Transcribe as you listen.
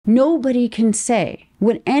nobody can say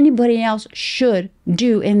what anybody else should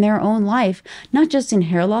do in their own life, not just in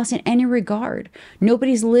hair loss, in any regard.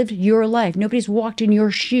 Nobody's lived your life. Nobody's walked in your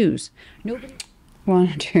shoes. Nobody.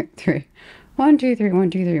 1, 2, 3. 1, 2, 3, 1,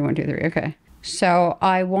 2, 3, 1, 2, 3. Okay. So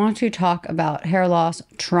I want to talk about hair loss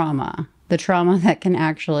trauma, the trauma that can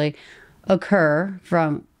actually occur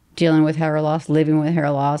from dealing with hair loss, living with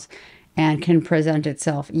hair loss, and can present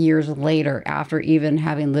itself years later after even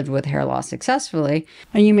having lived with hair loss successfully.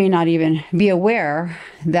 And you may not even be aware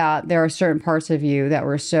that there are certain parts of you that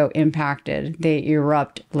were so impacted, they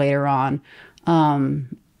erupt later on,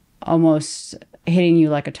 almost hitting you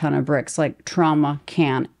like a ton of bricks, like trauma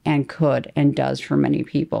can and could and does for many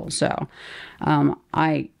people. So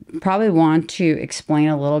I probably want to explain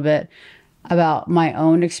a little bit about my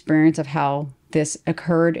own experience of how this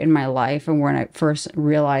occurred in my life, and when I first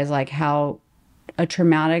realized like how a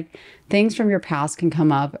traumatic things from your past can come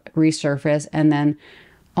up, resurface, and then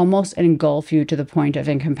almost engulf you to the point of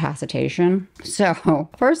incapacitation. So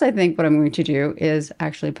first, I think what I'm going to do is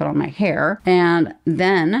actually put on my hair, and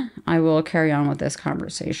then I will carry on with this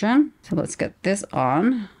conversation. So let's get this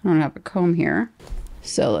on. I don't have a comb here.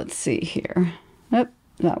 So let's see here. Yep,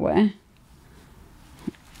 that way.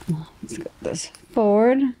 Let's get this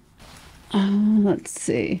forward. Let's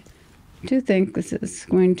see. I do think this is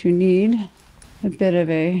going to need a bit of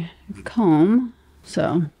a comb.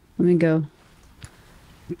 So let me go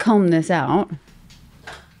comb this out.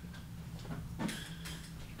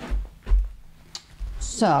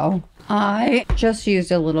 So I just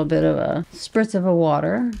used a little bit of a spritz of a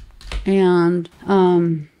water, and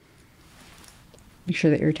make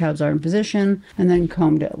sure that your tabs are in position, and then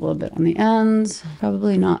combed it a little bit on the ends.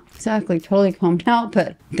 Probably not exactly totally combed out,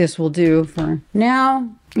 but this will do for now.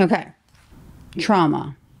 Okay,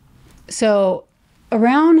 trauma. So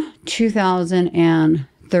around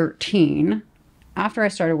 2013, after I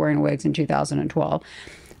started wearing wigs in 2012,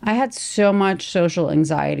 I had so much social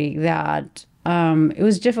anxiety that it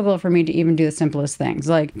was difficult for me to even do the simplest things,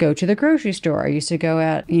 like go to the grocery store. I used to go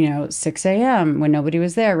at, 6 a.m. when nobody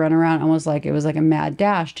was there, run around almost like it was like a mad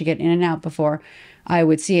dash to get in and out before I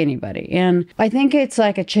would see anybody. And I think it's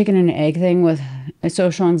like a chicken and egg thing with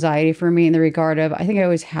social anxiety for me, in the regard of, I think I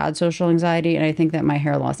always had social anxiety, and I think that my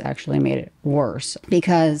hair loss actually made it worse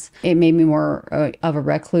because it made me more of a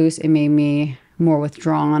recluse. It made me more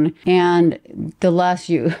withdrawn, and the less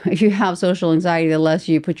if you have social anxiety, the less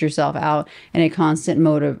you put yourself out in a constant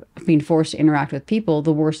mode of being forced to interact with people,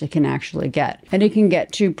 the worse it can actually get, and it can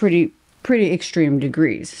get to pretty extreme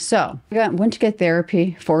degrees. So I went to get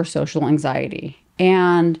therapy for social anxiety,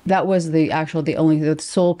 and that was the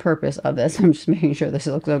sole purpose of this. I'm just making sure this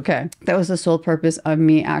looks okay. That was the sole purpose of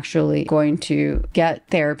me actually going to get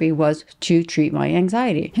therapy, was to treat my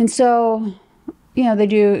anxiety. And so they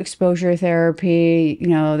do exposure therapy,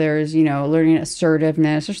 there's, learning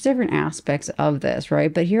assertiveness. There's different aspects of this,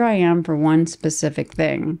 right? But here I am for one specific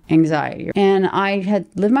thing, anxiety. And I had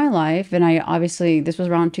lived my life, and this was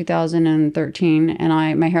around 2013,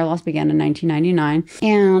 and my hair loss began in 1999.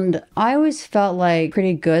 And I always felt like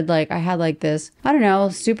pretty good. Like I had like this, I don't know,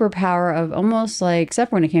 superpower of almost like,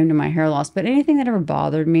 except when it came to my hair loss, but anything that ever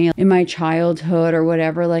bothered me in my childhood or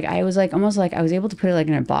whatever, like I was like, almost like I was able to put it like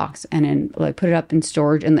in a box and then like put it up in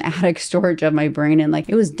storage, in the attic storage of my brain, and like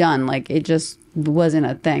it was done. Like it just wasn't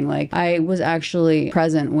a thing. Like I was actually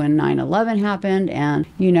present when 9/11 happened, and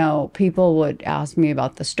people would ask me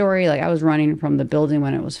about the story. Like I was running from the building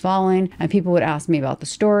when it was falling, and people would ask me about the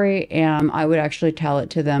story, and I would actually tell it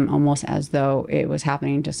to them almost as though it was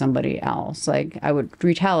happening to somebody else. Like I would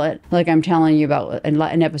retell it like I'm telling you about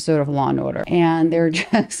an episode of Law and Order, and they're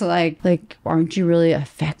just like aren't you really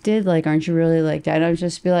affected? Like aren't you really like that? And I would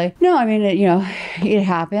just be like, no, I mean it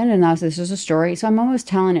happened, and this is a story. So I'm always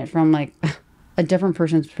telling it from like a different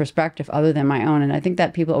person's perspective other than my own. And I think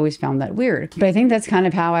that people always found that weird. But I think that's kind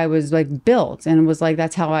of how I was like built, and was like,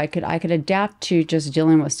 that's how I could adapt to just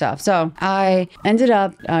dealing with stuff. So I ended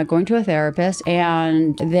up going to a therapist,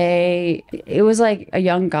 and it was like a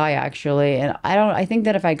young guy actually. And I think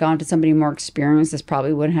that if I'd gone to somebody more experienced, this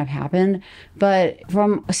probably wouldn't have happened. But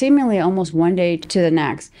from seemingly almost one day to the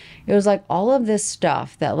next, it was like all of this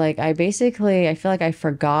stuff that like I feel like I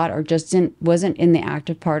forgot, or just wasn't in the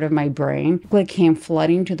active part of my brain, like came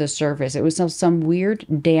flooding to the surface. It was some weird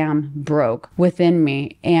dam broke within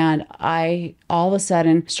me, and I all of a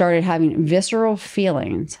sudden started having visceral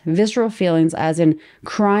feelings as in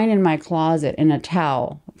crying in my closet in a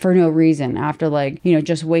towel for no reason after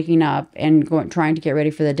just waking up and trying to get ready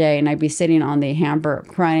for the day. And I'd be sitting on the hamper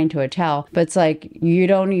crying into a towel. But it's like, you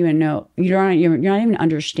don't even know, you're not even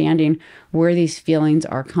understanding where these feelings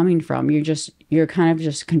are coming from. You're kind of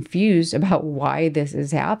just confused about why this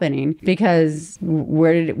is happening, because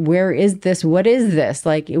where is this? What is this?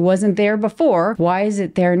 Like, it wasn't there before. Why is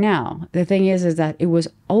it there now? The thing is that it was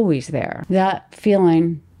always there. That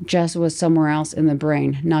feeling just was somewhere else in the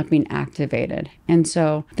brain, not being activated. And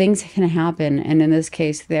so things can happen. And in this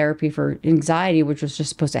case, therapy for anxiety, which was just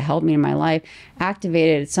supposed to help me in my life,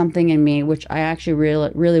 activated something in me, which I actually really,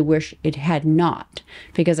 really wish it had not,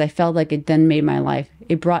 because I felt like it then made my life,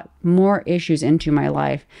 it brought more issues into my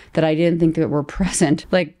life that I didn't think that were present.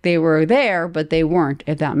 Like, they were there, but they weren't,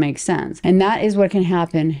 if that makes sense. And that is what can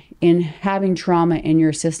happen in having trauma in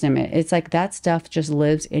your system. It's like that stuff just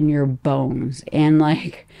lives in your bones. And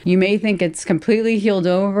like, you may think it's completely healed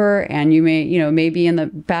over, and you may, maybe in the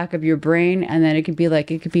back of your brain, and then it could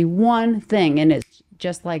be one thing, and it's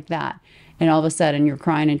just like that. And all of a sudden you're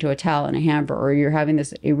crying into a towel and a hamper, or you're having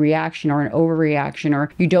a reaction or an overreaction,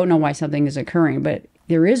 or you don't know why something is occurring, but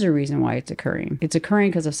there is a reason why it's occurring. It's occurring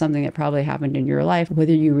because of something that probably happened in your life,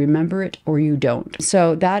 whether you remember it or you don't.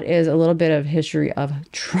 So that is a little bit of history of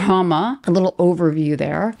trauma, a little overview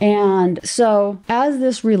there. And so as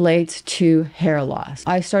this relates to hair loss,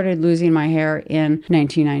 I started losing my hair in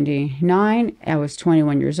 1999. I was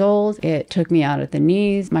 21 years old. It took me out at the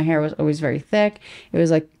knees. My hair was always very thick. It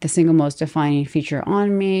was like the single most defining feature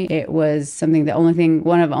on me. It was something,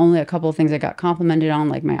 one of only a couple of things I got complimented on,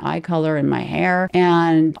 like my eye color and my hair. And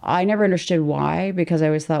I never understood why, because I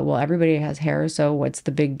always thought, well, everybody has hair, so what's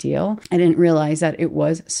the big deal? I didn't realize that it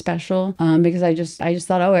was special, because I just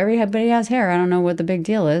thought, oh, everybody has hair. I don't know what the big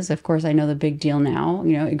deal is. Of course, I know the big deal now.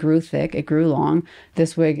 It grew thick, it grew long.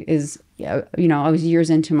 This wig is, I was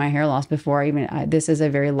years into my hair loss before this is a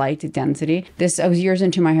very light density. I was years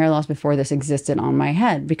into my hair loss before this existed on my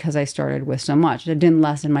head, because I started with so much. It didn't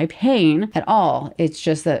lessen my pain at all. It's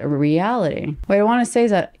just that reality. What I want to say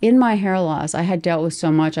is that in my hair loss, I had dealt with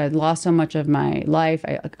so much. I had lost so much of my life,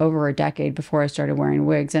 over a decade before I started wearing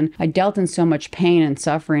wigs. And I dealt in so much pain and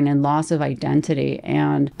suffering and loss of identity.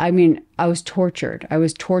 And I was tortured. I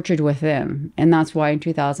was tortured within. And that's why in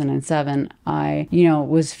 2007, I,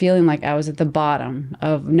 was feeling like I was at the bottom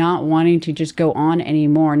of not wanting to just go on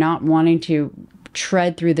anymore, not wanting to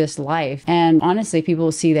tread through this life. And honestly, people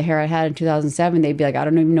will see the hair I had in 2007, they'd be like, I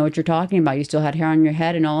don't even know what you're talking about. You still had hair on your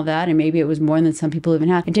head and all of that. And maybe it was more than some people even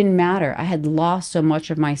had. It didn't matter. I had lost so much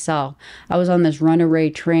of myself. I was on this runaway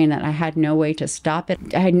train that I had no way to stop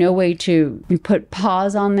it. I had no way to put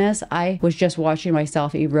pause on this. I was just watching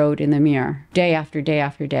myself erode in the mirror day after day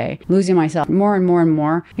after day, losing myself more and more and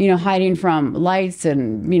more, hiding from lights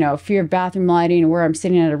and, fear of bathroom lighting, where I'm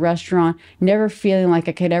sitting at a restaurant, never feeling like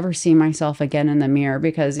I could ever see myself again in the mirror,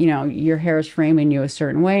 because your hair is framing you a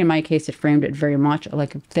certain way. In my case, it framed it very much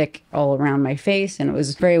like thick all around my face, and it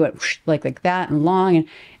was very like that and long. And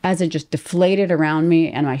as it just deflated around me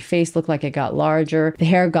and my face looked like it got larger, the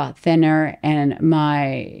hair got thinner, and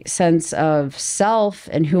my sense of self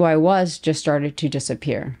and who I was just started to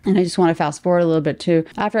disappear. And I just want to fast forward a little bit too.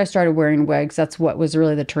 After I started wearing wigs, that's what was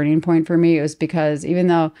really the turning point for me. It was because even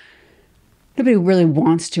though nobody really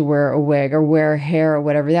wants to wear a wig or wear hair or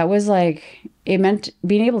whatever, that was like, it meant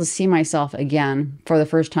being able to see myself again for the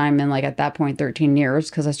first time in, like, at that point, 13 years,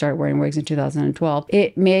 because I started wearing wigs in 2012.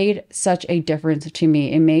 It made such a difference to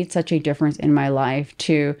me. It made such a difference in my life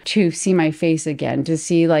to see my face again, to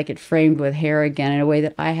see like it framed with hair again in a way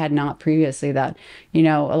that I had not previously. That, a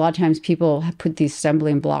lot of times people put these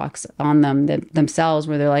stumbling blocks on themselves,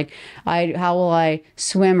 where they're like, how will I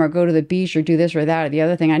swim or go to the beach or do this or that or the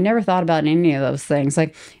other thing? I never thought about any of those things.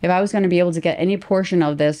 Like, if I was going to be able to get any portion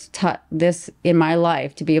of this in my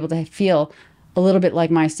life, to be able to feel a little bit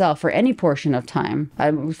like myself for any portion of time,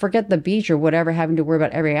 I forget the beach or whatever, having to worry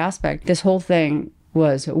about every aspect, this whole thing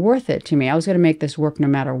was worth it to me. I was going to make this work no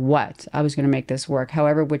matter what. I was going to make this work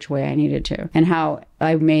however which way I needed to. And how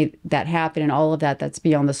I made that happen and all of that, that's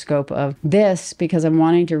beyond the scope of this, because I'm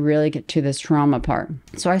wanting to really get to this trauma part.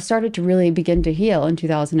 So I started to really begin to heal in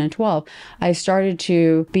 2012. I started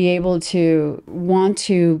to be able to want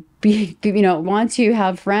to want to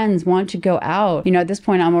have friends, want to go out. At this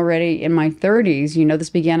point, I'm already in my 30s.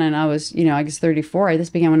 This began when I was, I guess 34.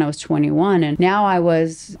 This began when I was 21. And now I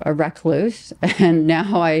was a recluse. And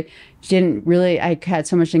now I had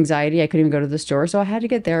so much anxiety, I couldn't even go to the store. So I had to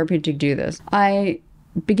get therapy to do this. I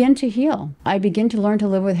begin to heal. I begin to learn to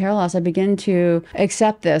live with hair loss. I begin to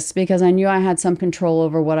accept this because I knew I had some control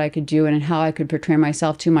over what I could do and how I could portray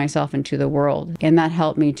myself and to the world. And that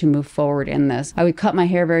helped me to move forward in this. I would cut my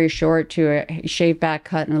hair very short to a shaved back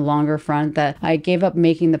cut and a longer front. That I gave up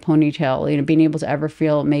making the ponytail, being able to ever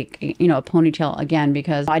make a ponytail again,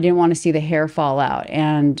 because I didn't want to see the hair fall out.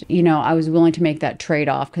 And, I was willing to make that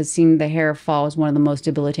trade-off because seeing the hair fall was one of the most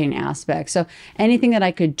debilitating aspects. So anything that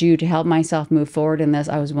I could do to help myself move forward in this,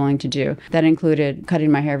 I was willing to do. That included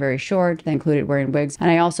cutting my hair very short. That included wearing wigs. And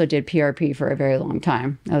I also did PRP for a very long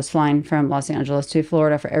time. I was flying from Los Angeles to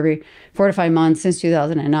Florida for every 4 to 5 months since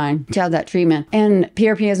 2009 to have that treatment. And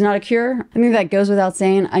PRP is not a cure. I think that goes without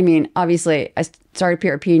saying. Obviously, I started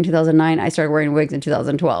PRP in 2009. I started wearing wigs in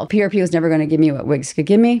 2012. PRP was never going to give me what wigs could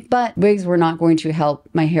give me, but wigs were not going to help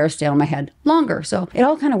my hair stay on my head longer. So it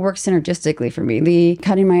all kind of works synergistically for me. The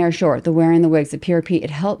cutting my hair short, the wearing the wigs, the PRP, it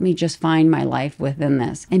helped me just find my life within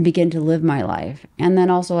this and begin to live my life. And then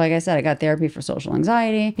also, like I said, I got therapy for social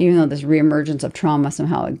anxiety, even though this reemergence of trauma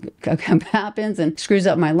somehow happens and screws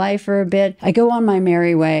up my life for a bit. I go on my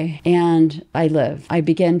merry way and I live. I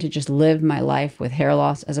begin to just live my life with hair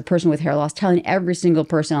loss, as a person with hair loss, telling every single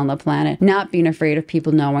person on the planet, not being afraid of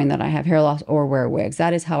people knowing that I have hair loss or wear wigs.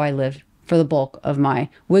 That is how I live for the bulk of my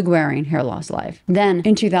wig-wearing hair loss life. Then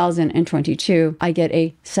in 2022, I get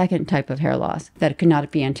a second type of hair loss that could not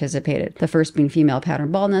be anticipated. The first being female pattern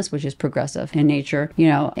baldness, which is progressive in nature,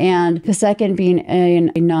 and the second being a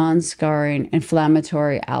non-scarring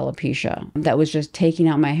inflammatory alopecia that was just taking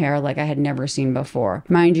out my hair like I had never seen before.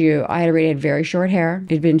 Mind you, I had already had very short hair.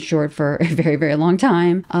 It had been short for a very, very long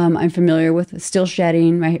time. I'm familiar with still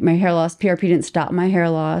shedding. My hair loss, PRP didn't stop my hair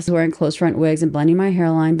loss, wearing closed front wigs and blending my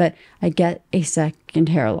hairline, but I get a second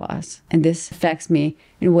hair loss. And this affects me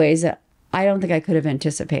in ways that I don't think I could have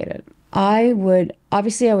anticipated. I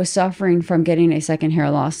was suffering from getting a second hair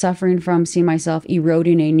loss, suffering from seeing myself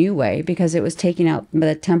eroding a new way because it was taking out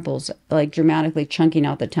the temples, like dramatically chunking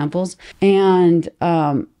out the temples. And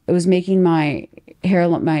it was making my hair,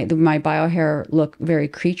 my bio hair look very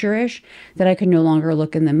creature-ish, that I could no longer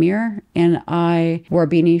look in the mirror. And I wore a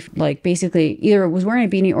beanie, like basically either was wearing a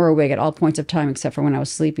beanie or a wig at all points of time except for when I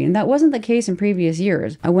was sleeping. And that wasn't the case in previous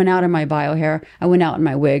years. I went out in my bio hair, I went out in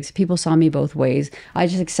my wigs. People saw me both ways. I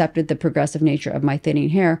just accepted the progressive nature of my thinning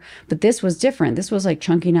hair. But this was different. This was like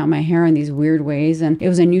chunking out my hair in these weird ways. And it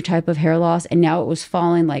was a new type of hair loss. And now it was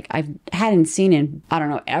falling like I hadn't seen in, I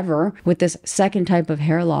don't know, ever, with this second type of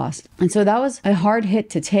hair loss. And so that was a hard hit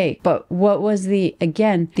to take. But what was the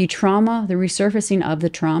trauma, the resurfacing of the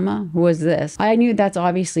trauma was this. I knew that's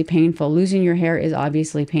obviously painful. Losing your hair is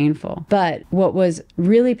obviously painful. But what was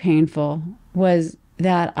really painful was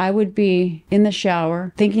that I would be in the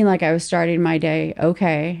shower thinking like I was starting my day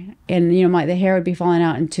okay. And, the hair would be falling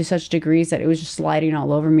out into such degrees that it was just sliding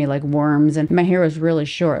all over me like worms. And my hair was really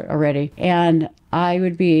short already. And I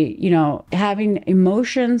would be, having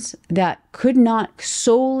emotions that could not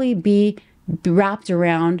solely be wrapped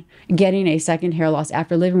around getting a second hair loss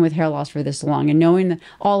after living with hair loss for this long and knowing that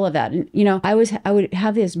all of that. And, I would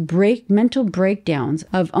have this mental breakdowns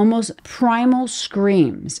of almost primal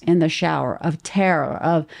screams in the shower of terror,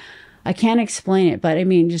 of, I can't explain it, but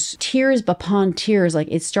just tears upon tears. Like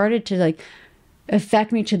it started to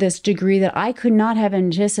affect me to this degree that I could not have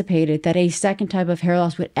anticipated that a second type of hair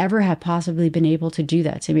loss would ever have possibly been able to do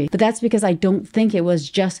that to me. But that's because I don't think it was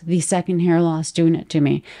just the second hair loss doing it to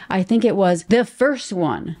me. I think it was the first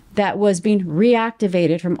one that was being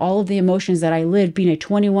reactivated from all of the emotions that I lived being a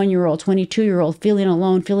 21-year-old, 22-year-old, feeling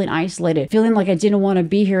alone, feeling isolated, feeling like I didn't want to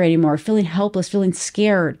be here anymore, feeling helpless, feeling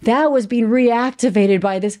scared. That was being reactivated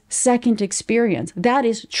by this second experience. That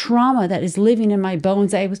is trauma that is living in my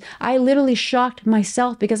bones. I literally shocked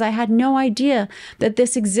myself because I had no idea that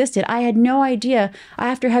this existed. I had no idea,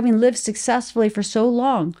 after having lived successfully for so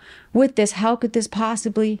long with this, how could this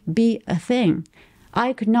possibly be a thing?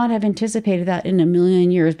 I could not have anticipated that in a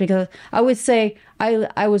million years, because I would say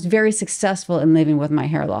I was very successful in living with my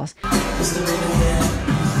hair loss.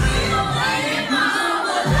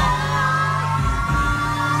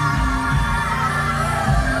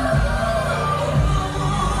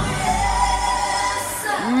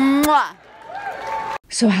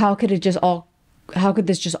 So how could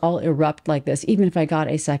this just all erupt like this, even if I got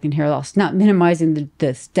a second hair loss? Not minimizing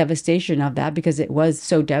the devastation of that, because it was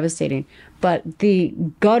so devastating, but the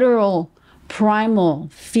guttural, primal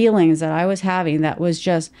feelings that I was having that was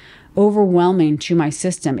just overwhelming to my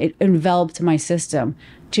system. It enveloped my system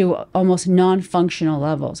to almost non-functional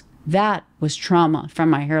levels. That was trauma from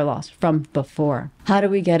my hair loss from before. How do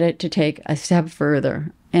we get it to take a step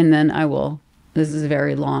further? And then this is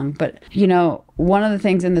very long, but one of the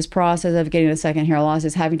things in this process of getting a second hair loss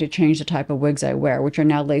is having to change the type of wigs I wear, which are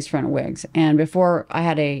now lace front wigs. And before I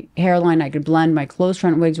had a hairline I could blend my closed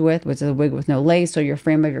front wigs with, which is a wig with no lace. So your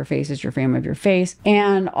frame of your face is your frame of your face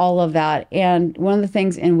and all of that. And one of the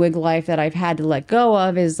things in wig life that I've had to let go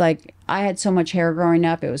of is like, I had so much hair growing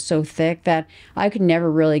up, it was so thick that I could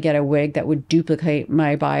never really get a wig that would duplicate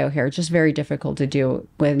my bio hair. It's just very difficult to do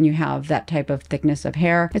when you have that type of thickness of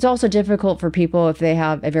hair. It's also difficult for people if they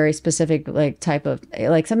have a very specific like type of,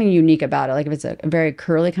 like something unique about it. Like if it's a very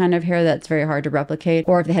curly kind of hair that's very hard to replicate,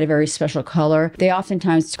 or if they had a very special color. They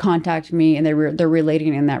oftentimes contact me and they're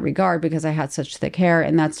relating in that regard because I had such thick hair,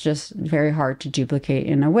 and that's just very hard to duplicate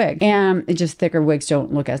in a wig. And it just thicker wigs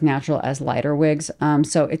don't look as natural as lighter wigs.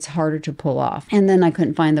 So it's harder to pull off. And then I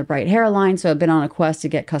couldn't find the right hairline, so I've been on a quest to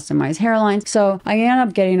get customized hairlines. So I ended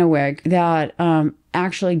up getting a wig that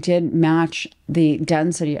actually did match the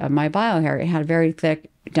density of my bio hair. It had very thick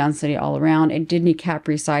density all around. It did need cap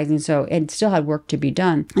resizing, so it still had work to be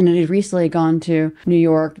done. And I had recently gone to New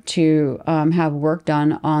York to have work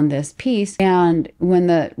done on this piece. And when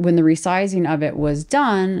the resizing of it was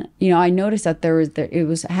done, you know, I noticed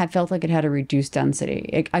that had felt like it had a reduced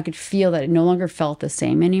density. I could feel that it no longer felt the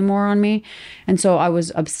same anymore on me. And so I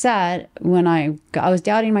was upset when I was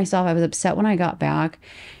doubting myself. I was upset when I got back.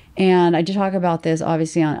 And I did talk about this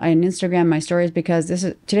obviously on Instagram, my stories, because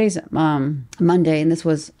today's Monday and this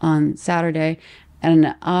was on Saturday.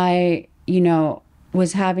 And I, you know,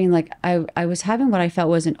 was having I was having what I felt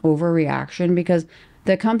was an overreaction, because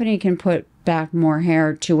the company can put back more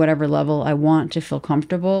hair to whatever level I want to feel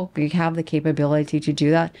comfortable. We have the capability to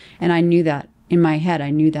do that. And I knew that in my head, I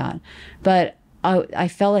knew that. But I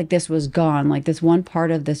felt like this was gone, like this one part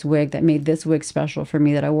of this wig that made this wig special for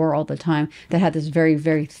me that I wore all the time, that had this very,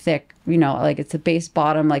 very thick, you know, like it's a base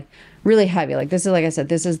bottom, like really heavy. Like this is, like I said,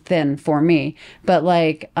 this is thin for me, but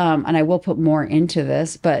like, and I will put more into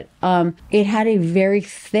this, but it had a very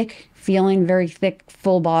thick feeling, very thick,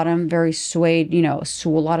 full bottom, very suede, you know, a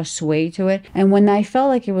lot of sway to it. And when I felt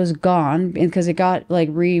like it was gone, because it got like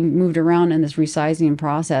moved around in this resizing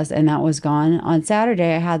process and that was gone, on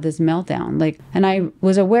Saturday I had this meltdown. Like, and I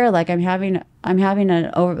was aware, like I'm having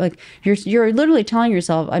an over, like you're literally telling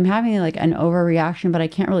yourself, I'm having like an overreaction, but I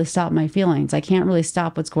can't really stop my feelings. I can't really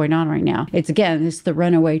stop what's going on right now. It's the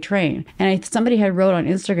runaway train. And somebody had wrote on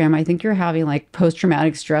Instagram, I think you're having like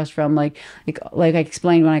post-traumatic stress from like I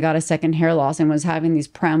explained when I got a second hair loss and was having these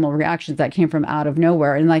primal reactions that came from out of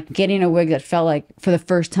nowhere, and like getting a wig that felt like for the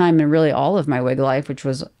first time in really all of my wig life, which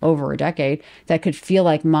was over a decade, that could feel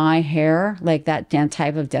like my hair, like that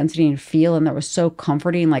type of density and feel, and that was so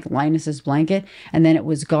comforting, like Linus's blanket. And then it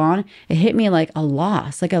was gone. It hit me like a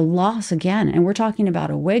loss again. And we're talking about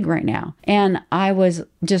a wig right now. And I was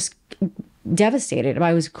just devastated.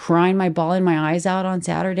 I was crying, bawling my eyes out on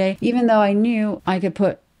Saturday. Even though I knew I could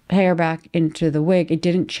put hair back into the wig, it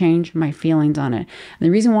didn't change my feelings on it. And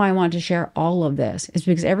the reason why I want to share all of this is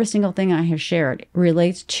because every single thing I have shared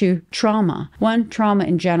relates to trauma. One, trauma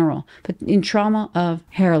in general, but in trauma of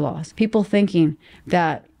hair loss. People thinking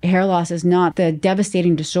that hair loss is not the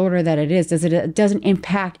devastating disorder that it is, it doesn't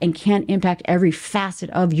impact and can't impact every facet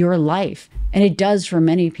of your life. And it does for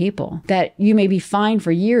many people, that you may be fine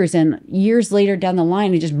for years, and years later down the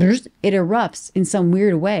line, it erupts in some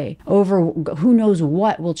weird way over who knows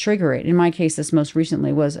what will trigger it. In my case, this most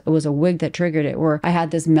recently was a wig that triggered it, where I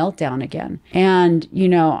had this meltdown again. And, you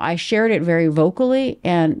know, I shared it very vocally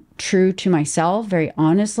and true to myself, very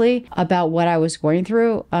honestly, about what I was going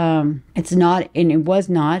through. It's not, and it was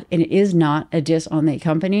not, and it is not a diss on the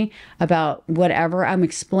company about whatever. I'm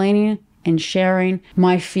explaining and sharing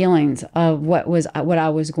my feelings of what I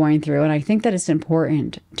was going through. And I think that it's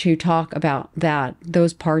important to talk about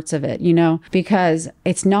those parts of it, you know, because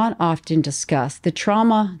it's not often discussed. The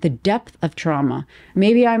trauma, the depth of trauma.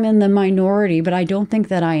 Maybe I'm in the minority, but I don't think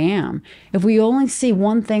that I am. If we only see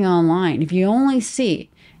one thing online, if you only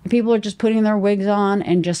see people are just putting their wigs on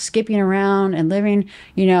and just skipping around and living,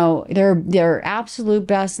 you know, their absolute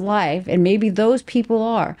best life, and maybe those people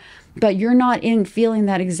are, but you're not feeling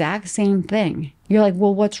that exact same thing. You're like,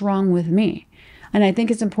 well, what's wrong with me? And I think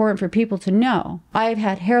it's important for people to know. I've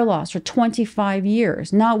had hair loss for 25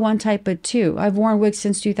 years, not one type, but two. I've worn wigs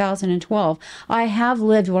since 2012. I have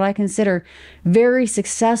lived what I consider very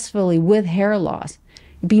successfully with hair loss,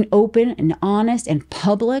 being open and honest and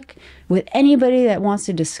public with anybody that wants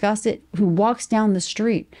to discuss it, who walks down the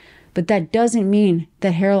street. But that doesn't mean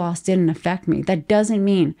that hair loss didn't affect me. That doesn't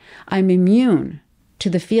mean I'm immune to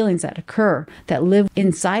the feelings that occur, that live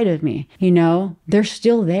inside of me. You know, they're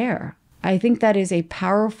still there. I think that is a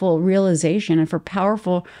powerful realization, and for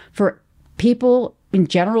people in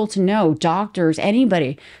general to know, doctors,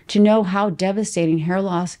 anybody, to know how devastating hair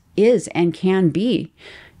loss is and can be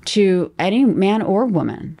to any man or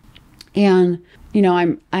woman. And,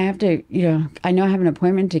 I have to, I know I have an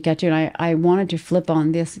appointment to get to, and I wanted to flip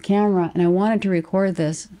on this camera and I wanted to record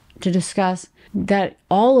this to discuss that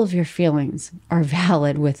all of your feelings are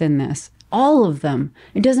valid within this. All of them.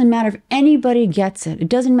 It doesn't matter if anybody gets it. It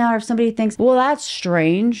doesn't matter if somebody thinks, well, that's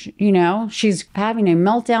strange. She's having a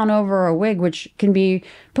meltdown over a wig, which can be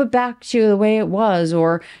put back to the way it was.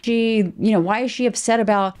 Or why is she upset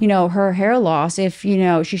about, her hair loss if,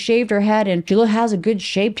 she shaved her head and she has a good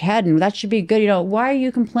shaped head and that should be good. Why are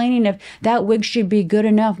you complaining if that wig should be good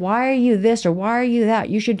enough? Why are you this or why are you that?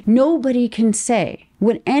 Nobody can say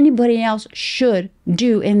what anybody else should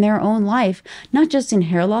do in their own life, not just in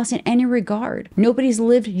hair loss, in any regard. Nobody's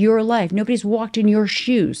lived your life. Nobody's walked in your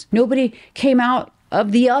shoes. Nobody came out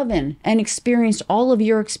of the oven and experienced all of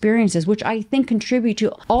your experiences, which I think contribute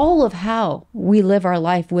to all of how we live our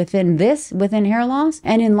life within hair loss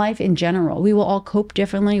and in life in general. We will all cope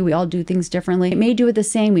differently. We all do things differently. It may do it the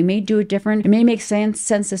same. We may do it different. It may make sense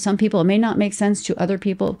to some people. It may not make sense to other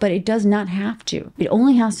people, but it does not have to. It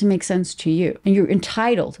only has to make sense to you. And you're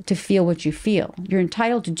entitled to feel what you feel. You're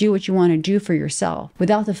entitled to do what you want to do for yourself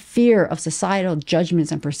without the fear of societal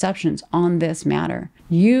judgments and perceptions on this matter.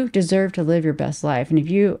 You deserve to live your best life. And if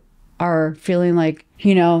you are feeling like,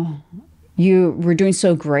 you were doing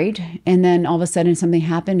so great and then all of a sudden something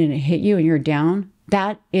happened and it hit you and you're down,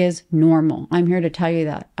 that is normal. I'm here to tell you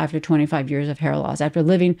that after 25 years of hair loss, after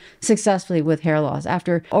living successfully with hair loss,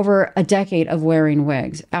 after over a decade of wearing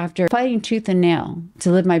wigs, after fighting tooth and nail to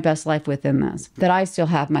live my best life within this, that I still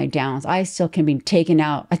have my downs. I still can be taken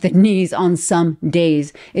out at the knees on some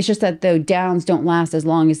days. It's just that the downs don't last as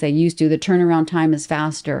long as they used to. The turnaround time is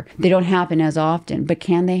faster. They don't happen as often, but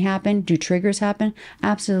can they happen? Do triggers happen?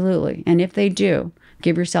 Absolutely. And if they do,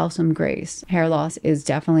 give yourself some grace. Hair loss is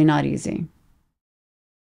definitely not easy.